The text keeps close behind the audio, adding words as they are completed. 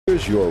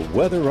Here's your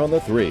weather on the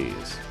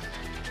 3s.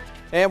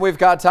 And we've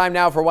got time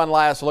now for one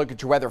last look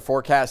at your weather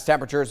forecast.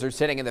 Temperatures are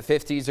sitting in the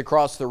 50s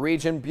across the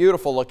region.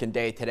 Beautiful looking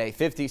day today.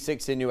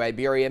 56 in New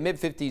Iberia, mid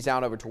 50s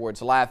out over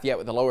towards Lafayette,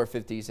 with the lower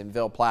 50s in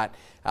Ville Platte.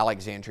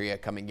 Alexandria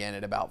coming in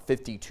at about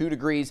 52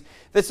 degrees.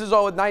 This is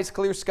all with nice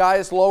clear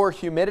skies, lower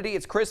humidity.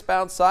 It's crisp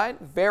outside,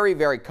 very,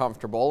 very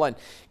comfortable, and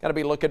going to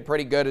be looking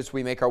pretty good as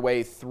we make our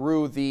way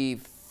through the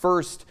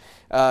first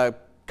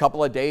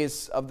couple of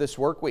days of this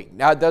work week.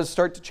 Now, it does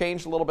start to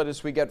change a little bit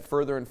as we get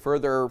further and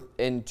further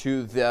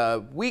into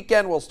the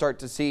weekend. We'll start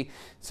to see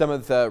some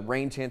of the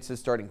rain chances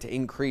starting to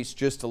increase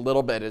just a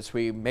little bit as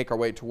we make our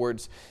way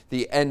towards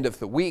the end of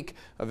the week.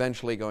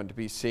 Eventually going to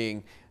be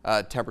seeing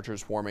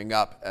temperatures warming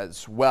up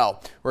as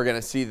well. We're going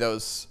to see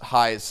those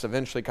highs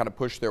eventually kind of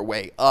push their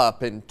way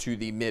up into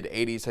the mid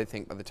 80s, I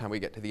think, by the time we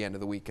get to the end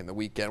of the week and the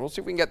weekend. We'll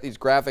see if we can get these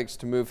graphics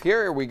to move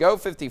here. Here we go.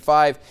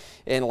 55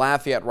 in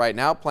Lafayette right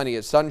now. Plenty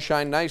of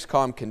sunshine, nice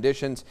calm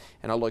conditions.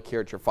 And I'll look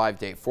here at your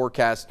 5-day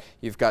forecast.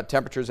 You've got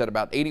temperatures at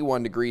about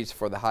 81 degrees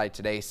for the high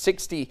today,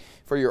 60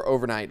 for your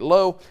overnight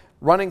low.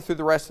 Running through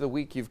the rest of the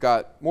week, you've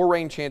got more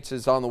rain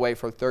chances on the way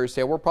for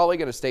Thursday. We're probably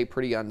going to stay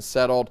pretty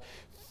unsettled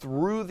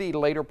through the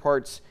later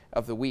parts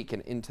of the week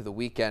and into the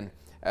weekend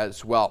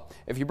as well.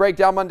 If you break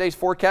down Monday's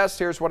forecast,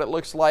 here's what it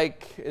looks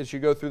like as you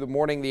go through the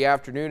morning, the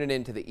afternoon, and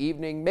into the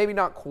evening. Maybe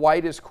not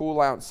quite as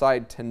cool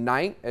outside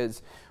tonight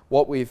as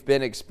what we've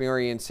been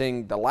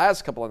experiencing the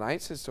last couple of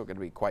nights. It's still going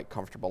to be quite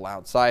comfortable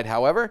outside,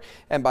 however,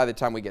 and by the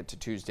time we get to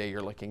Tuesday,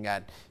 you're looking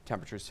at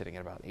temperatures sitting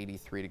at about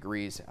 83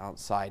 degrees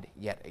outside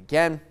yet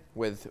again,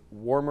 with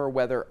warmer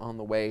weather on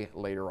the way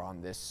later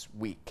on this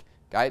week.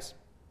 Guys?